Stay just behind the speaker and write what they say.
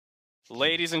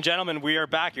Ladies and gentlemen, we are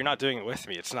back. You're not doing it with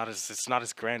me. It's not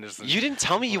as grand as. You didn't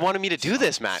tell me you wanted me to do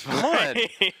this, Matt. Come on.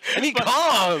 I need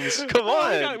comms. Come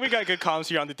on. We got good comms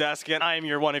here on the desk, and I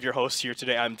am one of your hosts here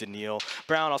today. I'm Daniil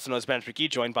Brown, also known as Ben McGee,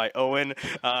 joined by Owen,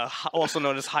 also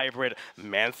known as Hybrid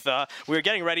Mantha. We're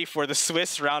getting ready for the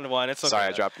Swiss round one. It's okay. Sorry,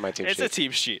 I dropped my team sheet. It's a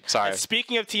team sheet. Sorry. And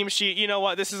speaking of team sheet, you know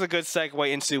what? This is a good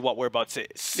segue into what we're about to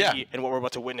see and what we're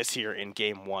about to witness here in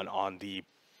Game 1 on the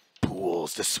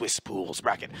pools, the Swiss pools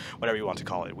bracket, whatever you want to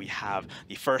call it. We have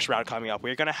the first round coming up.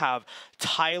 We're going to have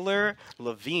Tyler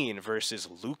Lavigne versus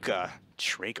Luka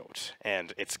Trejgut,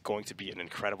 and it's going to be an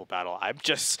incredible battle.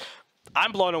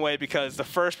 I'm blown away because the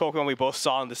first Pokemon we both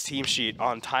saw on this team sheet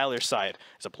on Tyler's side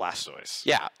is a Blastoise.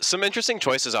 Yeah, some interesting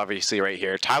choices obviously right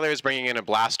here. Tyler is bringing in a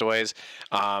Blastoise,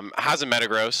 has a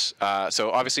Metagross, so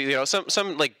obviously, you know,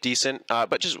 some like decent,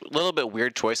 but just a little bit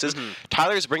weird choices.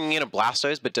 Tyler is bringing in a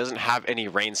Blastoise, but doesn't have any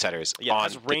Rain Setters on it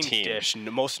has Rain the team. Dish,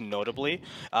 most notably.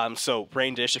 So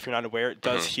Rain Dish, if you're not aware, it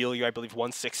does heal you, I believe,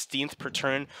 1/16th per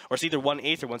turn, or it's either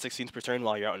 1/8 or 1/16th per turn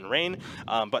while you're out in rain.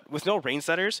 But with no Rain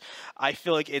Setters, I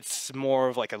feel like it's more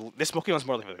of like this Pokemon's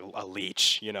more like a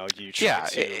leech. You know, you try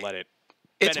to let it.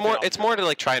 It's more to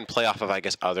like try and play off of, I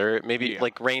guess, other maybe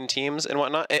like rain teams and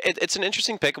whatnot. It's an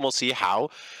interesting pick, and we'll see how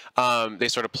they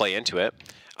sort of play into it.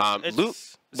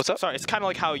 What's up? Sorry, it's kind of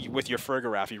like how with your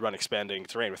Fergaraf you run expanding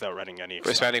terrain without running any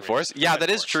expanding force. Yeah, that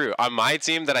is true. On my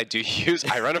team that I do use,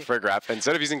 I run a Fergaraf.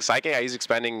 Instead of using Psychic, I use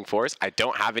expanding force. I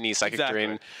don't have any Psychic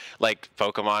terrain like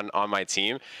Pokemon on my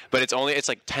team, but it's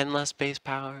like 10 less base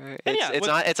power.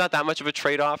 It's not that much of a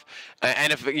trade-off.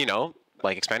 And if you know,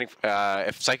 like expanding,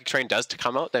 if Psychic Terrain does to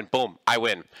come out, then boom, I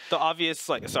win. The obvious,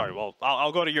 well,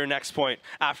 I'll go to your next point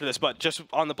after this, but just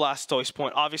on the Blastoise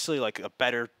point, obviously, like a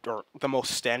better or the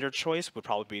most standard choice would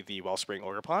probably be the Wellspring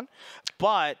Ogerpon,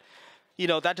 but you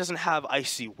know, that doesn't have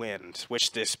Icy Wind,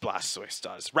 which this Blastoise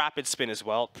does. Rapid Spin as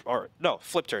well, or no,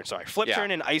 Flip Turn, sorry. Flip Turn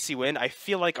and Icy Wind, I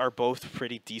feel like are both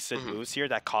pretty decent moves here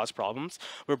that cause problems.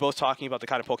 We're both talking about the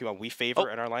kind of Pokemon we favor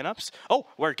in our lineups. Oh,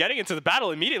 we're getting into the battle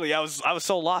immediately. I was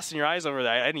so lost in your eyes over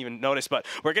there, I didn't even notice, but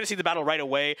we're going to see the battle right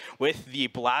away with the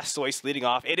Blastoise leading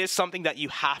off. It is something that you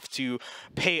have to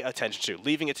pay attention to.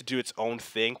 Leaving it to do its own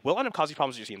thing will end up causing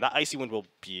problems with your team. That Icy Wind will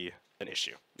be an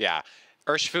issue. Yeah.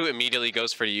 Urshifu immediately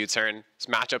goes for the U-turn. This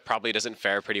matchup probably doesn't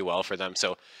fare pretty well for them.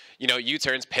 So, you know,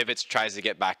 U-turns, pivots, tries to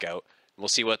get back out. We'll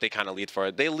see what they kind of lead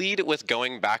for. They lead with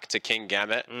going back to King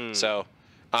Gambit. So,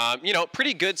 you know,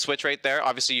 pretty good switch right there.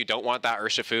 Obviously, you don't want that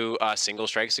Urshifu single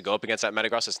strikes to go up against that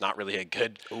Metagross. It's not really a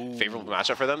good, favorable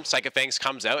matchup for them. Psychic Fangs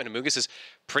comes out, and Amogus is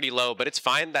pretty low, but it's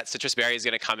fine that Citrus Berry is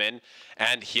going to come in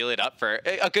and heal it up for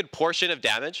a good portion of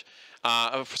damage.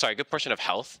 Sorry, a good portion of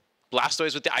health.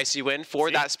 Blastoise with the Icy Wind for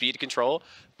that speed control,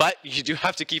 but you do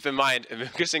have to keep in mind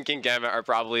Amogus and King Gambit are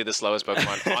probably the slowest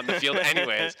Pokemon on the field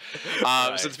anyways.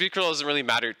 So the speed control doesn't really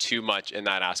matter too much in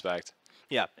that aspect.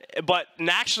 Yeah, but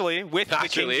naturally, with the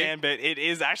King Gambit, it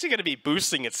is actually going to be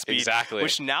boosting its speed,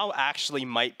 which now actually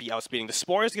might be outspeeding. The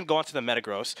Spore is going to go onto the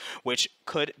Metagross, which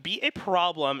could be a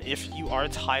problem if you are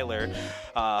Tyler.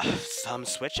 Some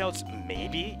switch outs,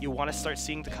 maybe you want to start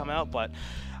seeing to come out, but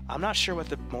I'm not sure what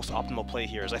the most optimal play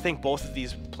here is. I think both of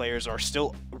these players are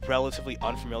still relatively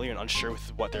unfamiliar and unsure with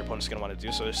what their opponent's going to want to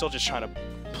do, so they're still just trying to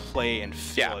play and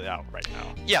feel it out right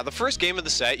now. Yeah, the first game of the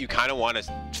set, you kind of want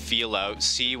to feel out,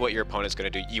 see what your opponent's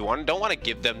going to do. You don't want to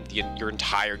give them your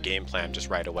entire game plan just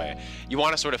right away. You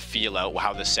want to sort of feel out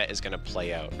how the set is going to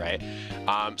play out, right?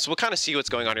 So we'll kind of see what's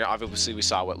going on here. Obviously, we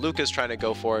saw what Luka's trying to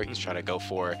go for. He's trying to go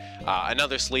for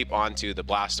another sleep onto the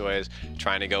Blastoise,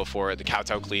 trying to go for the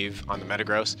Kowtow Cleave on the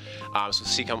Metagross. So we'll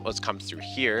see what's comes through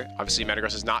here. Obviously,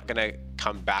 Metagross is not going to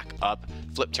come back up.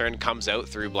 Flip Turn comes out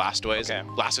through Blastoise.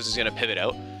 Blastoise is going to pivot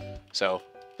out. So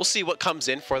we'll see what comes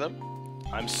in for them.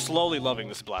 I'm slowly loving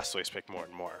this Blastoise pick more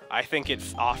and more. I think it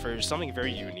offers something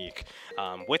very unique.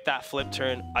 With that Flip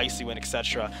Turn, Icy Wind,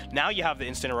 etc. Now you have the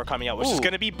Incineroar coming out, which is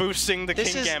going to be boosting the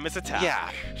King Gambit's attack. Yeah,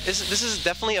 this is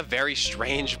definitely a very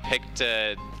strange pick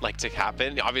to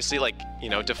happen. Obviously, you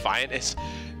know, Defiant is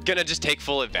gonna just take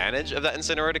full advantage of that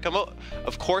Incineroar to come out.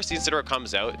 Of course, the Incineroar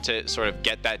comes out to sort of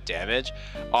get that damage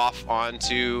off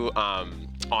onto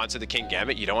the King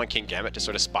Gambit. You don't want King Gambit to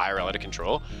sort of spiral out of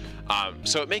control.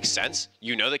 So it makes sense.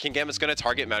 You know that King Gambit's going to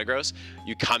target Metagross.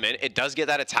 You come in. It does get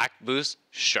that attack boost,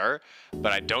 sure,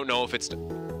 but I don't know if it's...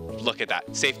 Look at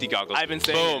that. Safety goggles. I've been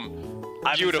saying Boom.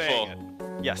 Beautiful.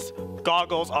 Yes.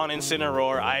 Goggles on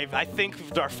Incineroar. I think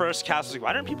our first cast was like,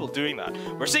 why aren't people doing that?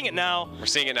 We're seeing it now. We're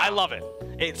seeing it now. I love it.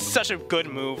 it's such a good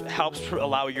move. It helps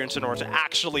allow your Incineroar to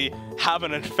actually have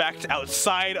an effect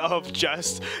outside of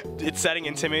just it setting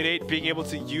Intimidate. Being able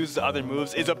to use the other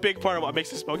moves is a big part of what makes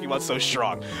this Pokemon so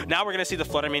strong. Now we're going to see the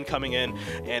Fluttermane coming in,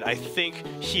 and I think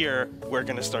here we're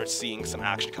going to start seeing some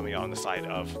action coming out on the side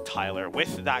of Tyler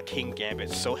with that King Gambit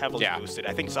so heavily boosted.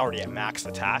 I think it's already at max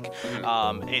attack.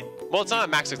 Well, it's not at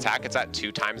max attack. It's at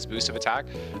 2 times boost of attack.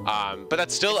 But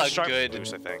that's still a good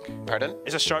boost, I think. Pardon?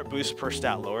 It's a sharp boost per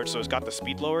stat lowered, so it's got the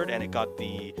speed lowered and it got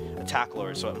the attack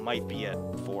lowered, so it might be at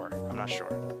 4. I'm not sure.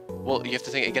 Well, you have to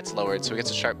think it gets lowered, so it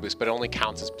gets a sharp boost, but it only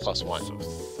counts as +1.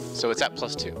 So it's at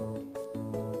 +2.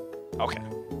 Okay.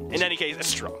 In any case, it's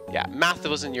strong. Yeah, math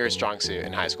wasn't your strong suit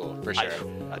in high school, for sure.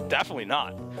 Definitely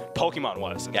not. Pokemon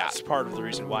was, and that's part of the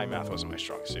reason why math wasn't my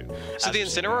strong suit. So the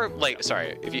Incineroar, like,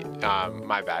 sorry, if you,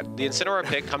 my bad. The Incineroar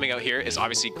pick coming out here is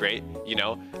obviously great, you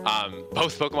know.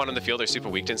 Both Pokemon on the field are super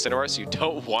weak to Incineroar, so you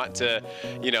don't want to,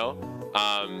 you know,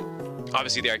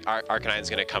 obviously, the Arcanine is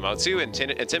going to come out too.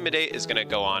 Intimidate is going to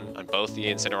go on both the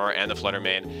Incineroar and the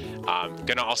Fluttermane.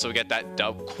 Going to also get that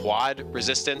quad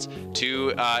resistance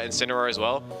to Incineroar as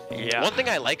well. Yeah. One thing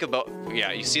I like about,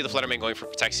 you see the Fluttermane going for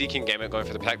Protect, see King Gambit going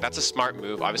for the Protect. That's a smart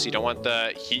move. Obviously, you don't want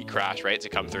the Heat Crash, right, to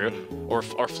come through, or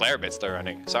Flare Bits they're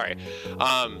running. Sorry.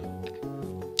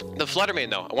 The Fluttermane,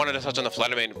 though, I wanted to touch on the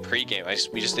Fluttermane pre-game.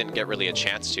 We just didn't get really a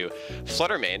chance to.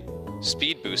 Fluttermane,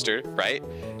 speed booster, right?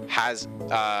 Has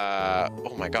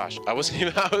oh my gosh, I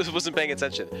wasn't paying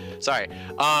attention. Sorry.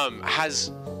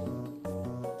 Has,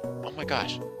 oh my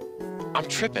gosh, I'm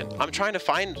tripping. I'm trying to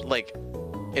find like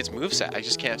its moveset. I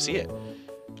just can't see it.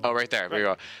 Oh, right there. There we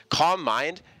go. Calm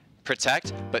Mind,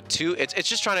 Protect, but 2, it's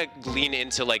just trying to lean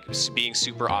into like being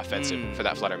super offensive for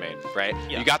that Fluttermane, right?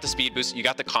 Yeah. You got the speed boost, you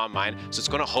got the Calm Mind, so it's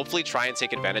going to hopefully try and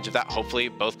take advantage of that. Hopefully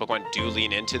both Pokemon do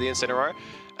lean into the Incineroar,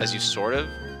 as you sort of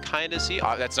kind of see.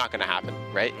 That's not going to happen,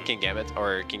 right? King Gambit's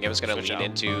going to lean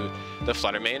into the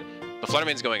Fluttermane. The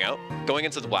Fluttermane's going out, going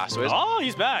into the Blastoise. Oh,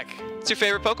 he's back. It's your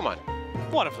favorite Pokemon.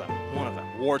 One of them.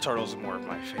 War Turtle's is more of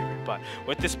my favorite, but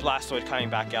with this Blastoise coming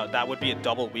back out, that would be a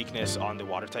double weakness on the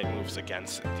Water-type moves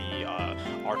against the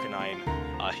Arcanine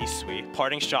Hisui.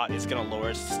 Parting Shot is going to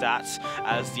lower its stats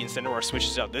as the Incineroar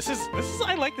switches out. This is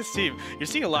I like this team. You're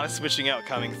seeing a lot of switching out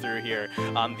coming through here.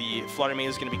 The Fluttermane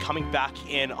is going to be coming back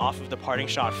in off of the Parting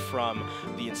Shot from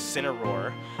the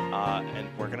Incineroar, and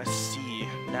we're going to see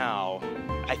now.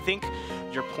 I think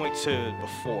your point to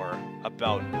before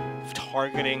about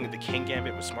targeting the King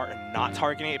Gambit was smart and not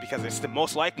targeting it because it's the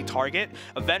most likely target.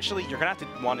 Eventually, you're going to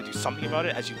have to want to do something about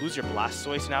it as you lose your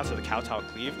Blastoise now to the Kowtow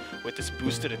Cleave. With this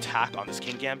boosted attack on this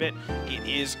King Gambit, it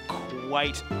is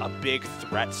quite a big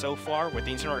threat so far. With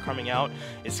the Incineroar coming out,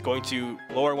 it's going to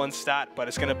lower one stat, but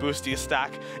it's going to boost the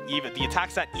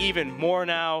attack stat even more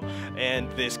now,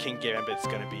 and this King Gambit is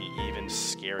going to be even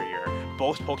scarier.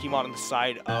 Both Pokemon on the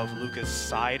side of Luka's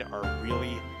side are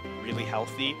really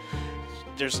healthy.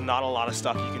 There's not a lot of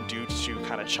stuff you can do to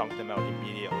kind of chunk them out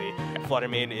immediately.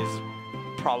 Fluttermane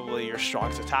is probably your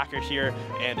strongest attacker here,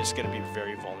 and it's going to be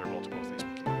very vulnerable to both these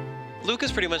Pokemon.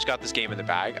 Luka's pretty much got this game in the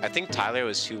bag. I think Tyler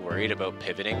was too worried about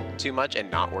pivoting too much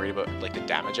and not worried about like the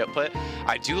damage output.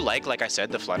 I do like I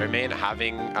said, the Fluttermane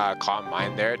having Calm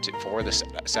Mind there for the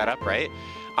setup, right?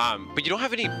 But you don't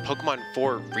have any Pokemon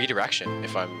for redirection.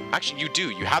 Actually, you do.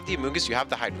 You have the Amoonguss, you have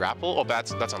the Hydrapple. Oh,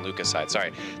 that's on Luka's side.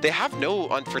 Sorry. They have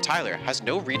for Tyler has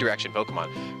no redirection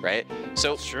Pokemon, right?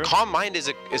 So Calm Mind is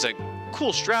a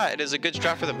cool strat. It is a good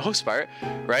strat for the most part,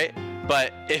 right?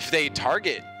 But if they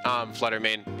target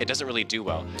Fluttermane, it doesn't really do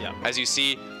well. Yeah. As you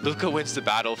see, Luka wins the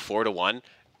battle 4-1.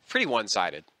 Pretty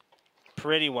one-sided.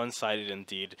 Pretty one-sided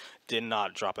indeed. Did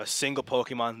not drop a single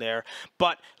Pokemon there.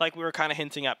 But like we were kind of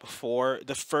hinting at before,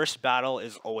 the first battle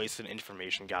is always an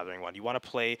information gathering one. You want to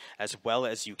play as well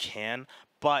as you can,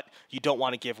 but you don't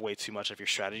want to give away too much of your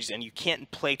strategies, and you can't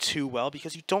play too well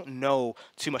because you don't know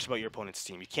too much about your opponent's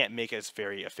team. You can't make as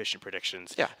very efficient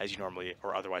predictions as you normally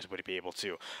or otherwise would be able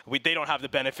to. They don't have the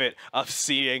benefit of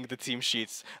seeing the team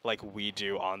sheets like we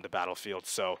do on the battlefield,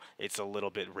 so it's a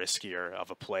little bit riskier of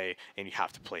a play, and you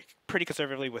have to play pretty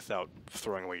conservatively without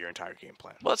throwing away your entire game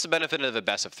plan. Well, that's the benefit of the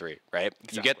best of 3, right?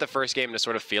 Exactly. You get the first game to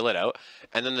sort of feel it out,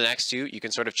 and then the next 2, you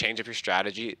can sort of change up your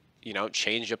strategy, you know,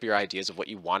 change up your ideas of what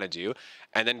you want to do,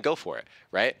 and then go for it,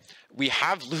 right? We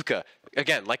have Luka,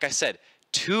 again, like I said,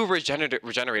 2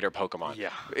 regenerator Pokemon.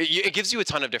 Yeah. It gives you a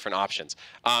ton of different options.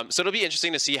 So it'll be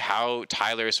interesting to see how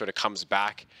Tyler sort of comes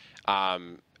back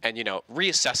and, you know,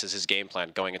 reassesses his game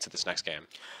plan going into this next game.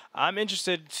 I'm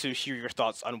interested to hear your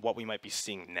thoughts on what we might be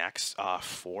seeing next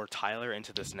for Tyler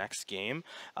into this next game.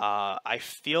 I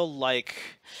feel like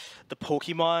the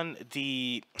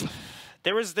Pokemon,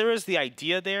 there was the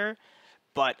idea there,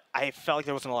 but I felt like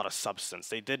there wasn't a lot of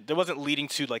substance. There wasn't leading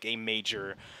to like a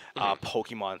major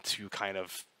Pokemon to kind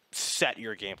of set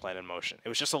your game plan in motion. It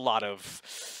was just a lot of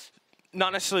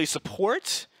not necessarily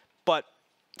support, but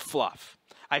fluff.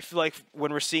 I feel like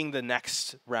when we're seeing the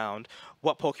next round,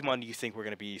 what Pokemon do you think we're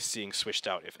going to be seeing switched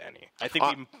out, if any? I think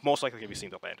we're most likely going to be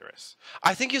seeing the Landorus.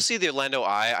 I think you'll see the Orlando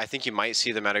Eye. I think you might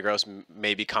see the Metagross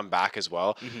maybe come back as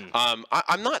well.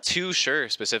 I'm not too sure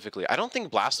specifically. I don't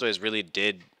think Blastoise really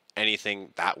did anything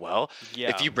that well.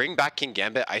 Yeah. If you bring back King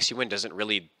Gambit, Icy Wind doesn't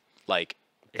really like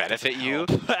benefit you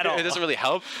at all. It doesn't really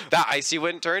help. That Icy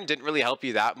Wind turn didn't really help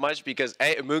you that much because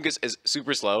Amoonguss is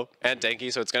super slow and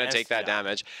tanky, so it's going to take that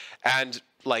damage. And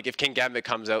like if King Gambit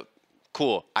comes out,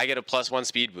 cool, I get a +1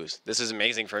 speed boost. This is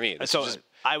amazing for me. So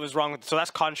I was wrong. So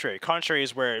that's contrary. Contrary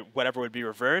is where whatever would be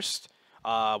reversed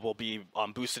will be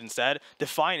boosted instead.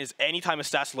 Defiant is anytime a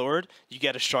stat's lowered, you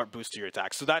get a sharp boost to your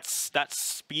attack. So that's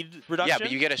speed reduction. Yeah,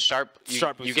 but you get a sharp boost.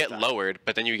 You get attack. lowered,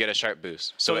 but then you get a sharp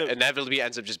boost. So it inevitably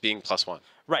ends up just being +1.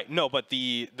 Right. No, but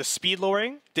the speed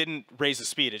lowering didn't raise the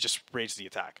speed. It just raised the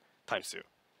attack ×2.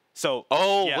 So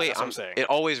yeah, wait, that's what I'm saying. It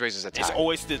always raises attack. It's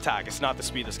always the attack. It's not the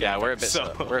speed that's getting we're a bit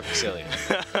silly.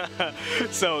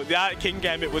 So that King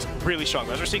Gambit was really strong.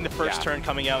 As we're seeing the first turn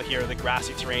coming out here, the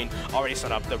grassy terrain already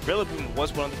set up. The Rillaboom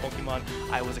was one of the Pokemon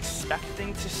I was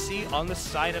expecting to see on the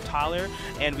side of Tyler,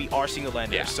 and we are seeing the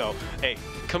Landorus. Yeah. So hey,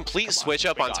 complete switch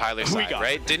up on Tyler's side,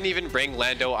 right? Didn't even bring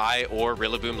Lando Eye or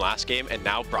Rillaboom last game, and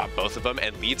now brought both of them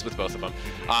and leads with both of them.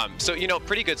 So you know,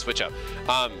 pretty good switch up.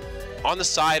 On the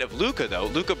side of Luka, though,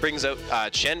 Luka brings out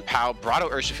Chen Pao, brought out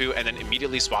Urshifu, and then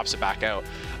immediately swaps it back out.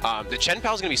 The Chen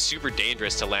Pao is going to be super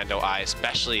dangerous to Lando Eye,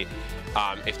 especially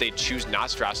if they choose not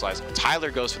to Terrasilize. Tyler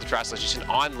goes for the Terrasalization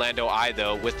on Lando Eye,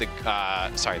 though, with the...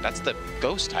 sorry, that's the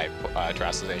Ghost-type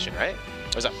Terrasalization, right?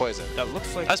 Or is that Poison? That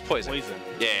looks like that's Poison.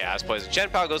 Yeah, that's Poison.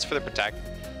 Chen Pao goes for the Protect.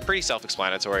 Pretty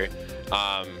self-explanatory.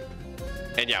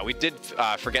 And yeah, we did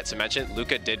forget to mention,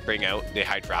 Luka did bring out the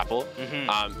Hydrapple.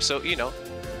 So, you know,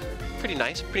 pretty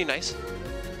nice, pretty nice.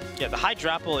 Yeah, the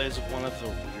Hydrapple is one of the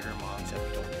weirder mons that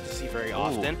we don't get to see very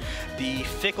often. The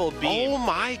Fickle Beam. Oh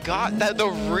my god, the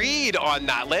read on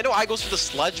that. Lando Eye goes for the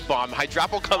Sludge Bomb.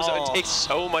 Hydrapple comes out and takes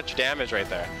so much damage right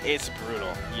there. It's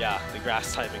brutal. Yeah, the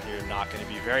grass typing here not going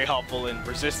to be very helpful in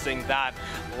resisting that.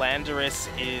 Landorus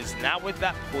is now with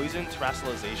that Poison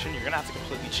Terrasalization, you're going to have to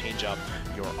completely change up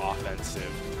your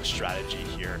offensive strategy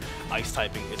here. Ice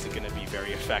typing isn't going to be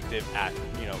very effective at,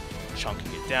 you know,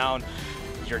 chunking it down.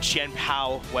 Your Chen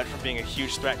Pao went from being a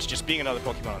huge threat to just being another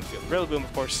Pokemon on the field. Rillaboom,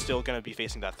 of course, still going to be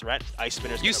facing that threat. Ice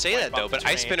Spinner's You say that, though, but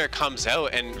Ice Spinner comes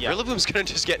out, and Rillaboom's going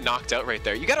to just get knocked out right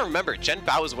there. You got to remember, Chen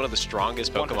Pao is one of the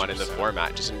strongest Pokemon 100%. In the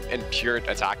format, just in pure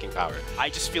attacking power. I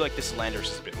just feel like this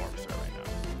Landorus is a bit more of a threat right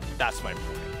now. That's my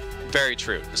point. Very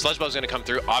true. The Sludge Bomb's going to come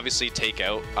through, obviously take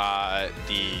out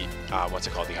what's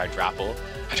it called, the Hydrapple.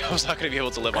 Hydrapple's not going to be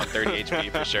able to live on 30 HP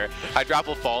for sure.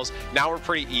 Hydrapple falls. Now we're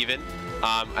pretty even,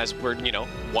 as we're, you know,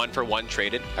 1-for-1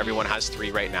 traded. Everyone has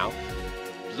 3 right now.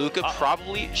 Luka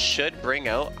probably should bring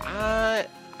out, I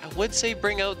would say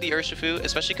bring out the Urshifu,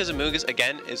 especially because Amoonguss,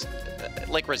 again, is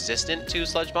like resistant to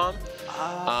Sludge Bomb.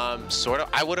 Sort of.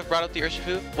 I would have brought out the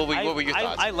Urshifu. What were your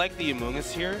thoughts? I like the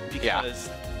Amoonguss here because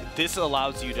this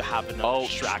allows you to have another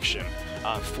distraction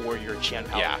for your Chen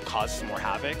Pao to cause some more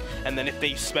havoc. And then if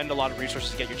they spend a lot of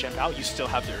resources to get your Chen Pao, you still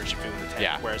have the Urshifu in the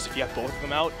tank. Whereas if you have both of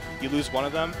them out, you lose one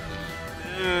of them,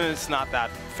 it's not that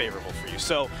favorable for you.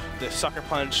 So the Sucker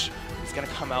Punch is going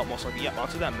to come out most likely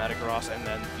onto that Metagross, and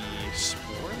then the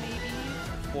Spore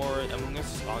maybe for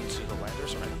Amoonguss onto the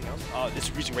Landorus or anything else. It's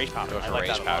using Rage Powder. I like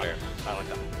that a lot. I like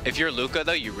that. If you're Luka,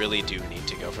 though, you really do need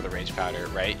to go for the Rage Powder,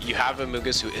 right? You have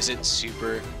Amoonguss who isn't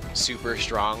super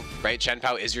strong, right? Chen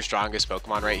Pao is your strongest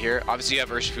Pokemon right here. Obviously, you have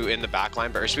Urshifu in the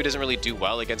backline, but Urshifu doesn't really do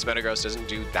well against Metagross, doesn't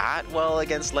do that well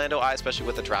against Lando Eye, especially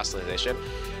with the Terrasalization,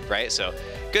 right? So,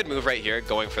 good move right here,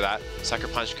 going for that. Sucker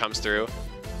Punch comes through.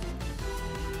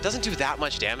 Doesn't do that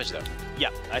much damage, though. Yeah,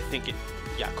 I think it...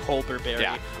 Yeah, Colbur Berry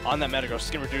on that Metagross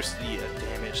is going to reduce the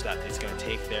damage that it's going to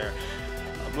take there.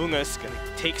 Amoonguss is going to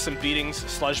take some beatings.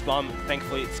 Sludge Bomb,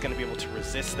 thankfully, it's going to be able to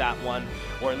resist that one,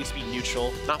 or at least be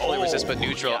neutral. Not fully resist, but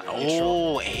neutral. Yeah,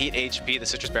 neutral. 8 HP. The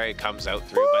Citrus Berry comes out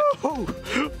through,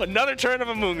 but another turn of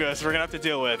Amoonguss we're going to have to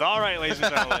deal with. All right, ladies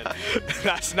and gentlemen.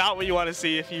 That's not what you want to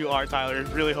see if you are Tyler.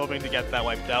 Really hoping to get that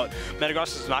wiped out.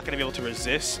 Metagross is not going to be able to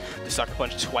resist the Sucker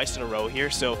Punch twice in a row here,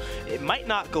 so it might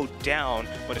not go down,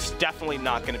 but it's definitely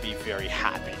not going to be very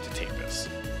happy to take this.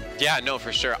 Yeah, no,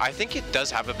 for sure. I think it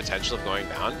does have a potential of going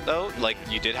down, though. Like,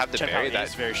 you did have the berry that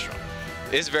is very strong.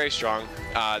 Is very strong.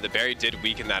 The berry did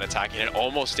weaken that attack, and it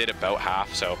almost did about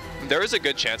half. So there is a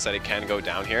good chance that it can go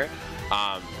down here.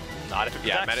 Not if it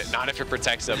protects. Not if it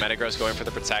protects. So Metagross going for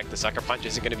the protect. The Sucker Punch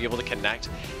isn't going to be able to connect,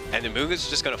 and the Amoonguss is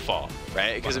just going to fall,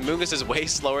 right? Because Amoonguss is way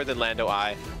slower than Lando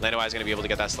Eye. Lando Eye is going to be able to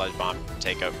get that Sludge Bomb,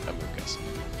 take out Amoonguss.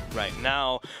 Right,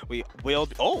 now we will...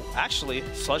 Oh, actually,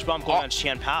 Sludge Bomb going on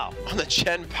Qian Pao. On the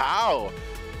Qian Pao!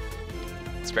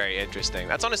 It's very interesting.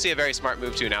 That's honestly a very smart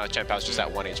move, too. Now Qian Pao's just at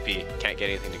 1 HP. Can't get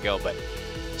anything to go, but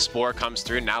Spore comes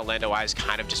through. Now Lando Eye is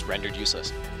kind of just rendered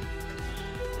useless.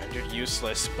 Rendered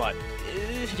useless, but...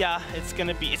 yeah, it's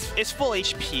gonna be it's full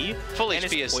HP. Full and HP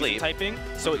it's is sleep typing,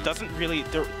 so it doesn't really.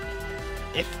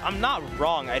 If I'm not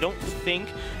wrong, I don't think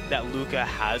that Luka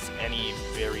has any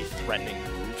very threatening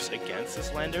moves against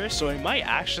this Landorus, so he might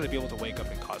actually be able to wake up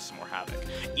and cause some more havoc.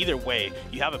 Either way,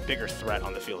 you have a bigger threat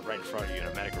on the field right in front of you in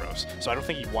a Metagross, so I don't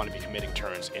think you want to be committing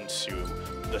turns into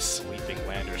the sleeping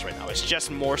Landorus right now. It's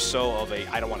just more so of a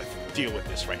I don't want to deal with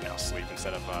this right now sleep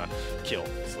instead of kill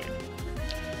sleep.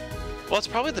 Well, it's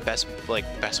probably the best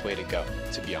way to go,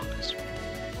 to be honest.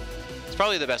 It's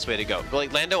probably the best way to go. But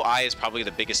like Lando Eye is probably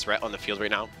the biggest threat on the field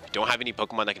right now. You don't have any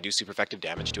Pokemon that can do super effective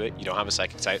damage to it. You don't have a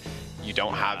Psychic Sight. You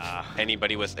don't have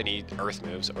anybody with any Earth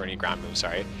moves or any Ground moves,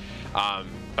 sorry.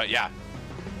 But yeah,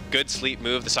 good sleep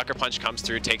move. The Sucker Punch comes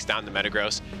through, takes down the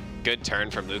Metagross. Good turn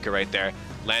from Luka right there.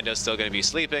 Lando's still going to be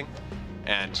sleeping.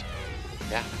 And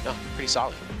yeah, no, pretty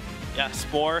solid. Yeah,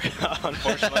 Spore,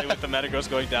 unfortunately, with the Metagross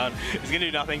going down, is going to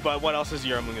do nothing, but what else is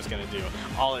your Amoonguss going to do?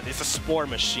 It's a Spore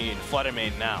machine.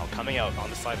 Fluttermane now coming out on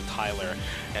the side of Tyler,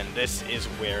 and this is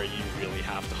where you really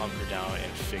have to hunker down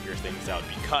and figure things out,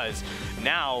 because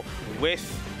now with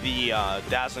the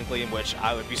Dazzling Gleam, which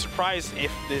I would be surprised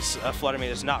if this Fluttermane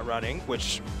is not running,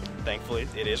 which thankfully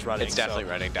it is running. It's definitely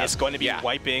running. It's going to be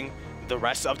wiping the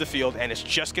rest of the field, and it's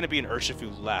just going to be an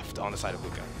Urshifu left on the side of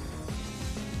Luka.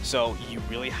 So you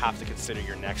really have to consider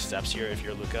your next steps here if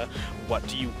you're Luka. What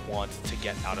do you want to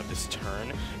get out of this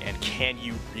turn, and can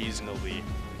you reasonably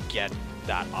get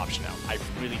that option out? I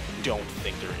really don't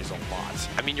think there is a lot.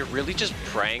 I mean, you're really just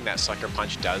praying that Sucker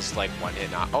Punch does like one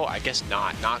hit. Oh, I guess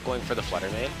not going for the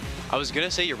Fluttermane. I was gonna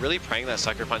say you're really praying that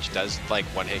Sucker Punch does like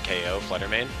one hit KO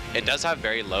Fluttermane. It does have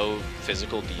very low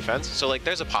physical defense, so like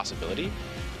there's a possibility.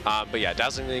 But yeah,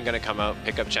 Dazzling Gleam gonna come out,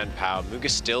 pick up Qian Pao. Muga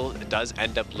still does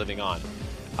end up living on.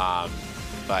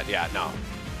 But yeah, no,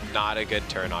 not a good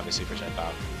turn, obviously, for Qian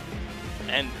Pao.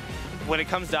 And when it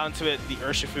comes down to it, the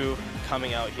Urshifu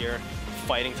coming out here,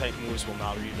 fighting type moves will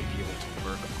not even be able to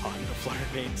work on the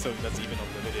Fluttermane, so that's even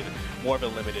more of a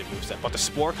limited moveset. But the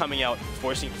Spore coming out,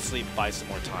 forcing him to sleep, buys some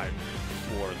more time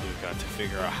for Luka to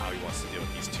figure out how he wants to deal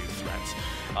with these two threats.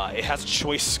 It has a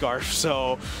Choice Scarf,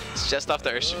 so... It's just off the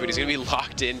Urshifu. He's going to be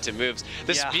locked into moves.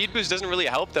 The speed boost doesn't really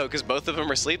help, though, because both of them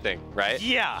are sleeping, right?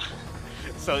 Yeah.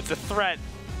 So it's a threat.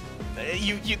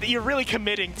 You're really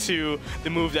committing to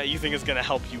the move that you think is going to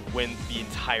help you win the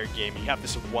entire game. You have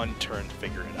this one turn to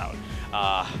figure it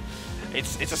out.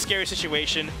 It's a scary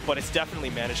situation, but it's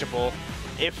definitely manageable.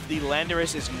 If the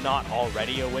Landorus is not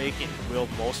already awake, it will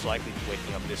most likely be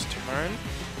waking up this turn.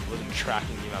 Wasn't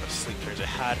tracking the amount of sleep turns it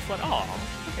had. But oh,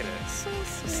 look at it.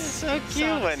 So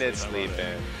cute when it's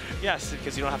sleeping. Yes,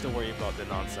 because you don't have to worry about the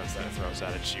nonsense that it throws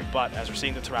at you. But as we're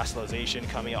seeing the terrestrialization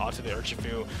coming onto the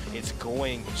Urshifu, it's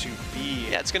going to be...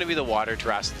 Yeah, it's going to be the water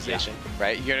terrestrialization,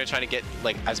 right? You're going to try to get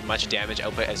like as much damage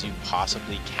output as you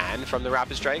possibly can from the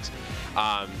Rapid Strikes.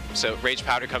 So Rage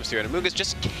Powder comes through, and Amoonguss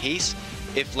just in case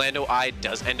if Lando Eye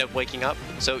does end up waking up.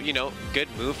 So, you know, good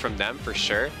move from them for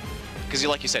sure. Because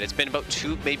like you said, it's been about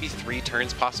 2, maybe 3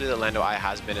 turns possibly that Lando Eye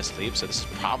has been asleep, so this is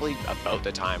probably about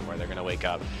the time where they're going to wake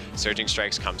up. Surging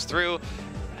Strikes comes through.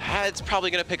 It's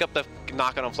probably going to pick up the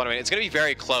knockout on Fluttermane. It's going to be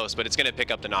very close, but it's going to pick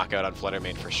up the knockout on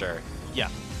Fluttermane for sure. Yeah,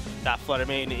 that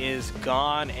Fluttermane is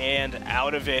gone and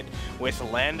out of it with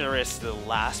Landorus, the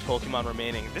last Pokemon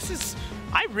remaining. This is...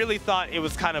 I really thought it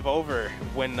was kind of over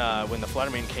when the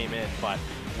Fluttermane came in, but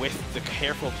with the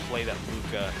careful play that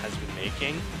Luka has been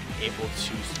making, able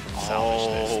to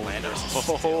salvage this. Landorus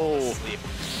is still asleep.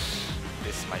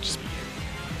 This might just be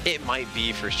it. It might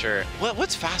be for sure.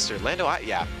 What's faster? Lando Eye?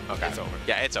 Yeah. Okay. It's over.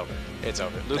 Yeah, it's over. It's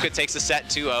over. Luka takes the set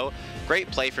 2-0. Great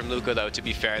play from Luka, though, to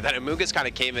be fair. That Amoonguss kind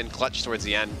of came in clutch towards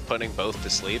the end, putting both to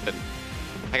sleep. And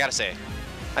I gotta say,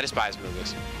 I despise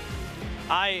Amoonguss.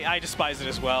 I despise it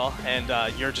as well, and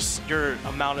your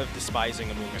amount of despising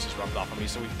Amoonguss is rubbed off on me,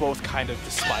 so we both kind of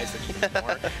despise it even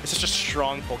more. It's such a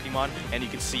strong Pokemon, and you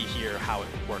can see here how it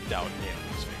worked out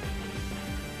in this video.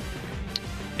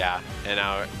 Yeah, and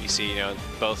now you see, you know,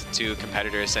 both two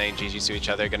competitors saying GG's to each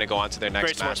other, going to go on to their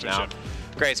next match now.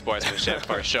 Great sportsmanship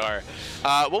for sure.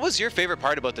 What was your favorite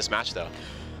part about this match, though?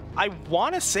 I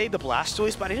want to say the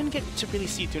Blastoise, but I didn't get to really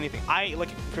see it do anything. Like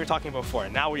we were talking about before,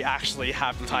 and now we actually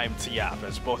have the time to yap,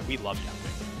 as both we love yapping.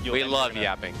 We love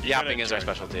yapping. Yapping is our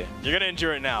specialty. You're going to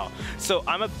endure it now. So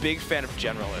I'm a big fan of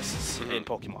generalists in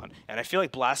Pokemon, and I feel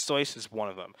like Blastoise is one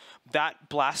of them. That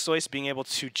Blastoise being able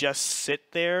to just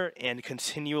sit there and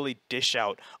continually dish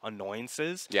out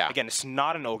annoyances. Yeah. Again, it's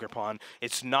not an Ogerpon.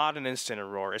 It's not an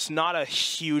Incineroar. It's not a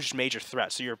huge major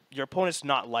threat. So your opponent's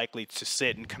not likely to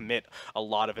sit and commit a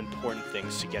lot of important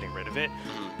things to getting rid of it,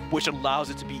 which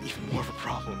allows it to be even more of a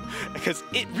problem. Because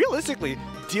it realistically,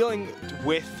 dealing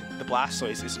with the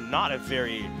Blastoise is not a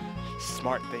very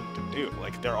smart thing to do.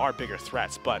 Like, there are bigger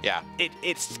threats, but yeah,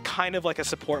 it's kind of like a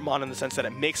support mon in the sense that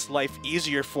it makes life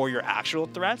easier for your actual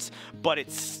threats, but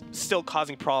it's still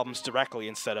causing problems directly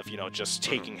instead of, you know, just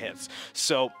taking hits.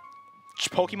 So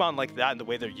Pokemon like that and the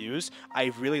way they're used,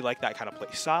 I really like that kind of play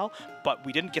style, but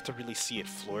we didn't get to really see it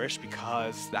flourish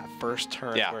because that first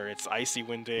turn where it's Icy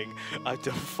Winding a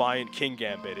Defiant King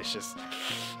Gambit, it's just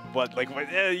what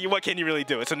can you really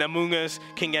do? It's an Among Us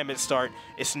King Gambit start.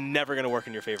 It's never going to work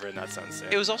in your favor in that sense.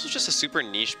 It was also just a super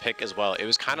niche pick as well. It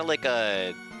was kind of like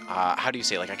a how do you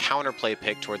say, like a counterplay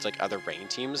pick towards like other rain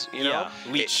teams, you know?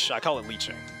 Leech. I call it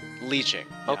leeching. Leeching.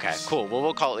 Okay, yes. Cool. Well,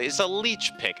 we'll call it's a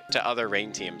leech pick to other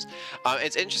rain teams.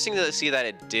 It's interesting to see that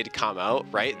it did come out,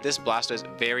 right? This Blastoise,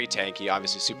 very tanky,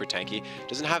 obviously super tanky.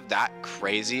 Doesn't have that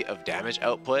crazy of damage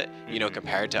output, you know,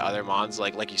 compared to other mons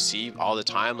like you see all the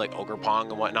time, like Ogerpong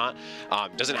and whatnot.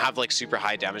 Doesn't have like super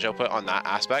high damage output on that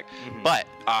aspect, but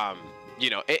you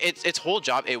know, its whole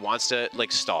job, it wants to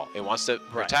like stall. It wants to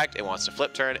protect. It wants to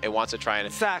flip turn. It wants to try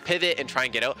and pivot and try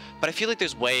and get out. But I feel like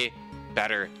there's way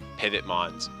better pivot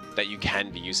mons that you can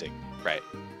be using, right?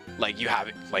 Like you have,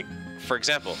 like for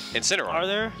example, Incineroar. Are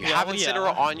there? You have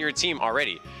Incineroar on your team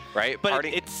already, right? But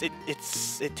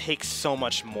it takes so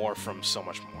much more from so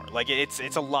much more. Like it's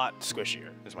a lot squishier.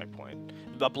 Is my point.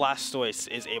 The Blastoise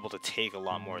is able to take a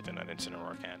lot more than an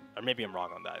Incineroar can, or maybe I'm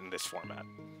wrong on that in this format.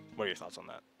 What are your thoughts on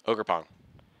that? Ogerpong.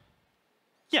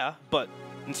 Yeah, but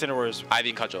Incineroar is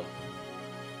Ivy Cudgel.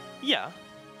 Yeah,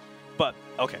 but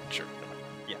okay, sure.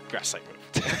 Yeah, grass type move.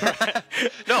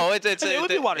 No, it would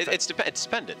be water type. It's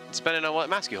dependent. It's dependent on what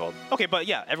mask you hold. Okay, but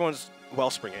yeah, everyone's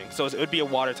Wellspringing, so it would be a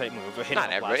water type move.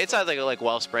 Not everybody. It's either like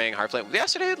Wellspring, Heartflame.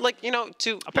 Yesterday, like, you know,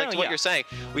 to back to what you're saying,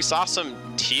 we saw some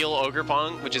teal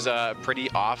Ogerpong, which is a pretty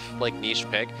off like niche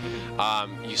pick.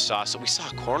 We saw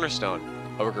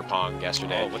Cornerstone Ogerpong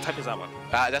yesterday. Oh, what type is that one?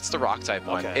 That's the rock type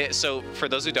one. Okay. So for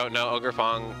those who don't know,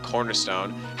 Ogerpong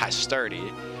Cornerstone has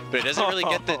Sturdy, but it doesn't really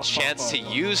get the chance to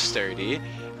use Sturdy,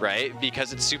 right?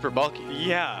 Because it's super bulky.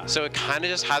 Yeah. So it kind of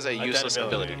just has a useless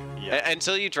ability. Yeah.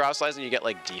 Until you draw slice and you get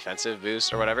like defensive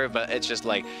boost or whatever, but it's just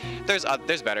like there's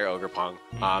better Ogerpong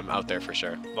out there for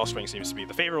sure. Wellspring seems to be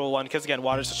the favorable one because again,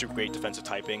 water is such a great defensive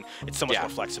typing. It's so much more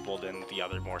flexible than the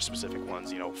other more specific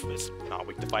ones. You know, it's not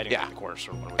weak to fighting like the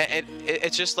Cornerstone one. And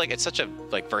it's just like it's such a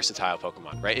like versatile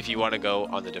Pokemon, right? If you want to go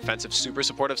on the defensive super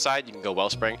supportive side, you can go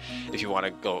Wellspring. If you want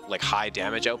to go like high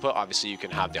damage output, obviously you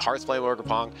can have the Heartflame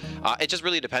Ogerpong. It just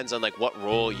really depends on like what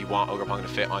role you want Ogerpong to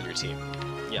fit on your team.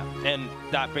 Yeah, and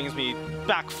that brings me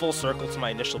back full circle to my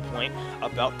initial point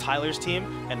about Tyler's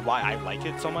team and why I like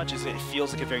it so much is it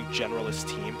feels like a very generalist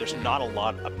team. There's not a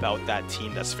lot about that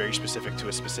team that's very specific to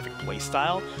a specific play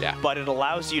style, but it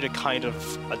allows you to kind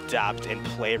of adapt and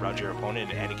play around your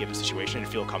opponent in any given situation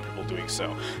and feel comfortable doing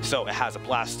so. So it has a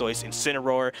Blastoise,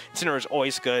 Incineroar. Incineroar is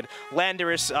always good.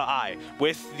 Landorus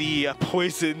with the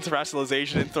poison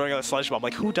terrestrialization and throwing out a Sludge Bomb.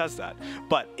 Like, who does that?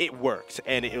 But it worked,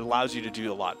 and it allows you to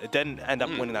do a lot. It didn't end up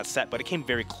winning that set, but it came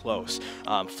very close.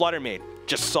 Fluttermane,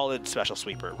 just solid special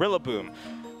sweeper. Rillaboom,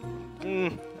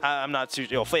 I'm not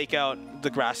too, Fake Out, the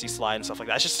grassy slide and stuff like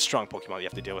that. It's just a strong Pokemon you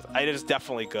have to deal with. It is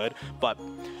definitely good, but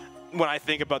when I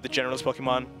think about the generalist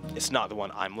Pokemon, it's not the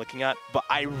one I'm looking at, but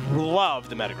I love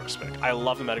the Metagross pick. I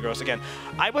love the Metagross. Again,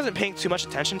 I wasn't paying too much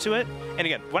attention to it, and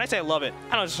again, when I say I love it,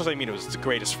 I don't necessarily mean it was the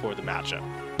greatest for the matchup,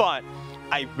 but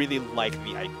I really like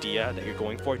the idea that you're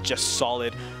going for, just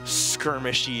solid,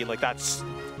 skirmishy, like that's,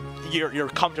 you're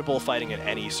comfortable fighting in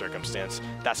any circumstance.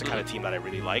 That's the kind of team that I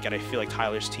really like, and I feel like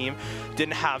Tyler's team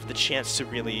didn't have the chance to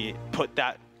really put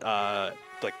that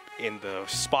like in the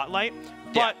spotlight,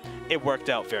 but it worked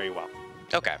out very well.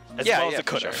 Okay. As well as it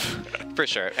could have. For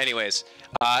sure. Anyways,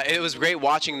 it was great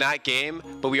watching that game,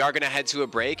 but we are going to head to a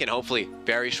break, and hopefully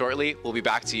very shortly we'll be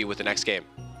back to you with the next game.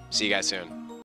 See you guys soon.